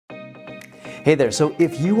Hey there, so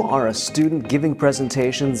if you are a student, giving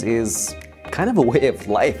presentations is kind of a way of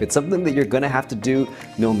life. It's something that you're gonna have to do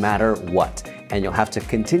no matter what. And you'll have to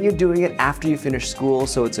continue doing it after you finish school,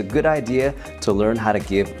 so it's a good idea to learn how to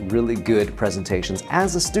give really good presentations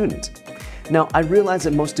as a student. Now, I realize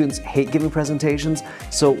that most students hate giving presentations,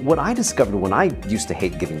 so what I discovered when I used to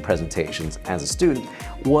hate giving presentations as a student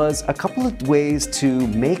was a couple of ways to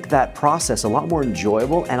make that process a lot more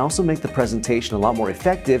enjoyable and also make the presentation a lot more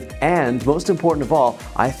effective. And most important of all,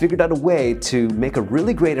 I figured out a way to make a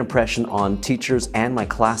really great impression on teachers and my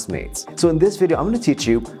classmates. So in this video, I'm going to teach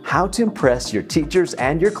you how to impress your teachers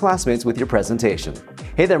and your classmates with your presentation.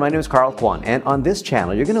 Hey there, my name is Carl Kwan, and on this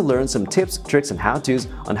channel, you're going to learn some tips, tricks, and how-tos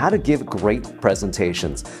on how to give great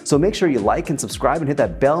presentations. So make sure you like and subscribe and hit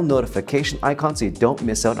that bell notification icon so you don't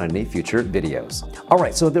miss out on any future videos. All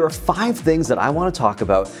right, so there are 5 things that I want to talk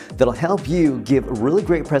about that'll help you give really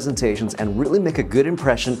great presentations and really make a good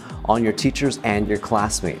impression on your teachers and your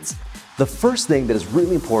classmates. The first thing that is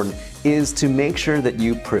really important is to make sure that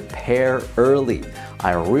you prepare early.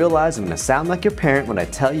 I realize I'm going to sound like your parent when I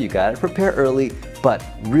tell you gotta prepare early, but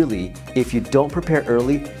really, if you don't prepare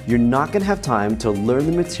early, you're not going to have time to learn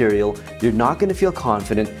the material, you're not going to feel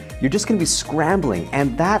confident, you're just going to be scrambling,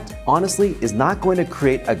 and that honestly is not going to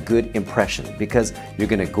create a good impression because you're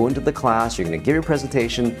going to go into the class, you're going to give your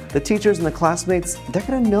presentation, the teachers and the classmates, they're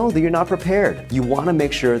going to know that you're not prepared. You want to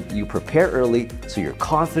make sure that you prepare early so you're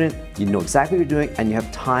confident, you know exactly what you're doing, and you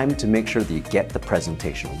have time to make sure that you get the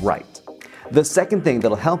presentation right. The second thing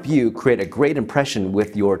that'll help you create a great impression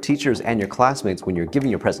with your teachers and your classmates when you're giving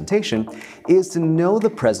your presentation is to know the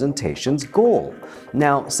presentation's goal.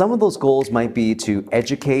 Now, some of those goals might be to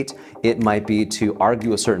educate, it might be to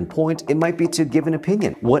argue a certain point, it might be to give an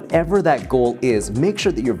opinion. Whatever that goal is, make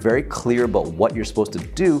sure that you're very clear about what you're supposed to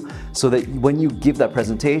do so that when you give that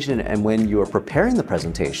presentation and when you're preparing the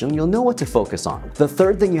presentation, you'll know what to focus on. The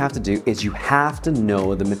third thing you have to do is you have to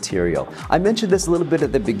know the material. I mentioned this a little bit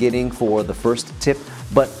at the beginning for the first tip,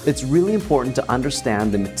 but it's really important to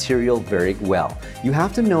understand the material very well. You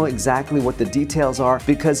have to know exactly what the details are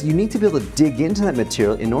because you need to be able to dig into that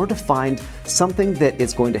material in order to find something that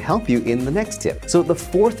is going to help you in the next tip. So the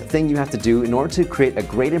fourth thing you have to do in order to create a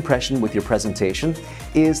great impression with your presentation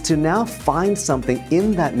is to now find something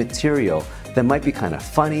in that material that might be kind of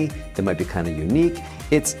funny, that might be kind of unique.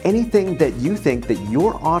 It's anything that you think that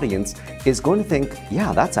your audience is going to think,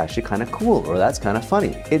 yeah, that's actually kind of cool or that's kind of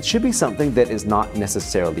funny. It should be something that is not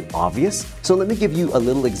necessarily obvious. So let me give you a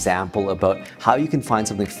little example about how you can find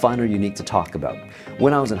something fun or unique to talk about.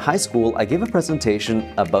 When I was in high school, I gave a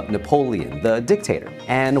presentation about Napoleon, the dictator.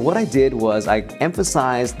 And what I did was I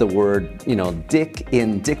emphasized the word, dick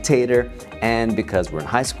in dictator, and because we're in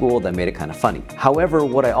high school, that made it kind of funny. However,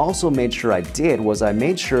 what I also made sure I did was I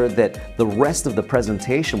made sure that the rest of the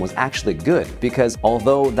presentation was actually good, because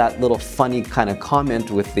although that little funny kind of comment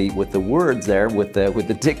with the words there, with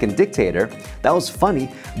the dick and dictator, that was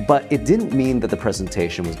funny, but it didn't mean that the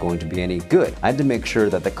presentation was going to be any good. I had to make sure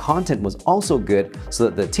that the content was also good so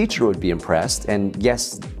that the teacher would be impressed, and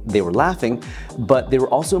yes, they were laughing, but they were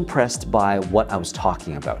also impressed by what I was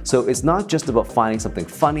talking about. So it's not just about finding something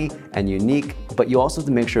funny and unique, but you also have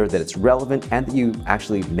to make sure that it's relevant and that you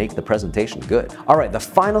actually make the presentation good. All right, the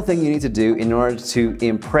final thing you need to do in order to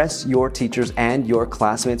impress your teachers and your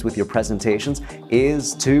classmates with your presentations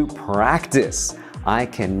is to practice. I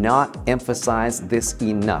cannot emphasize this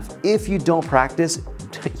enough. If you don't practice,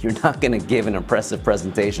 you're not going to give an impressive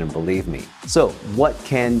presentation, believe me. So what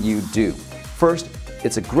can you do? First,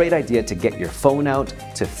 it's a great idea to get your phone out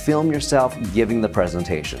to film yourself giving the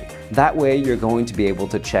presentation. That way you're going to be able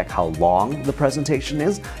to check how long the presentation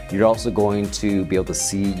is. You're also going to be able to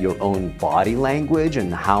see your own body language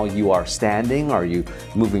and how you are standing. Are you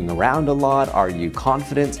moving around a lot? Are you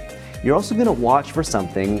confident? You're also going to watch for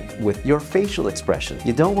something with your facial expression.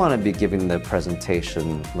 You don't want to be giving the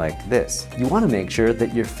presentation like this. You want to make sure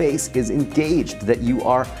that your face is engaged, that you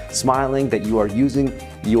are smiling, that you are using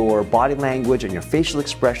your body language and your facial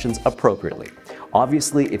expressions appropriately.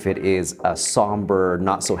 Obviously, if it is a somber,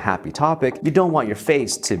 not so happy topic, you don't want your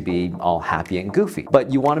face to be all happy and goofy.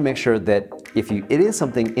 But you want to make sure that if it is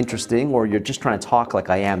something interesting or you're just trying to talk like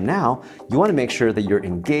I am now, you want to make sure that you're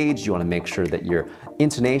engaged, you want to make sure that your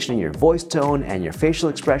intonation, your voice tone, and your facial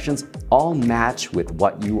expressions all match with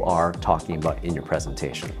what you are talking about in your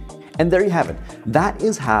presentation. And there you have it. That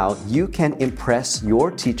is how you can impress your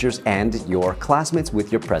teachers and your classmates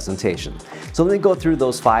with your presentation. So let me go through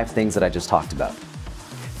those 5 things that I just talked about.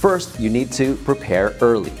 First, you need to prepare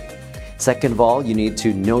early. Second of all, you need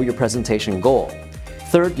to know your presentation goal.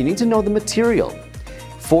 Third, you need to know the material.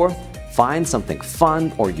 Fourth, Find something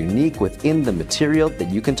fun or unique within the material that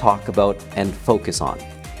you can talk about and focus on.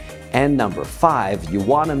 And number 5, you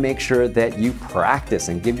want to make sure that you practice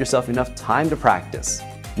and give yourself enough time to practice.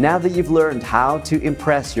 Now that you've learned how to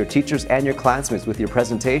impress your teachers and your classmates with your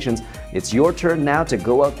presentations, it's your turn now to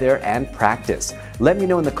go out there and practice. Let me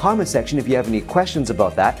know in the comment section if you have any questions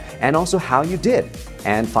about that and also how you did.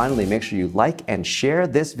 And finally, make sure you like and share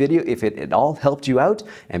this video if it at all helped you out,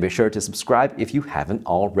 and be sure to subscribe if you haven't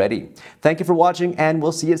already. Thank you for watching, and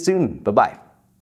we'll see you soon. Bye-bye.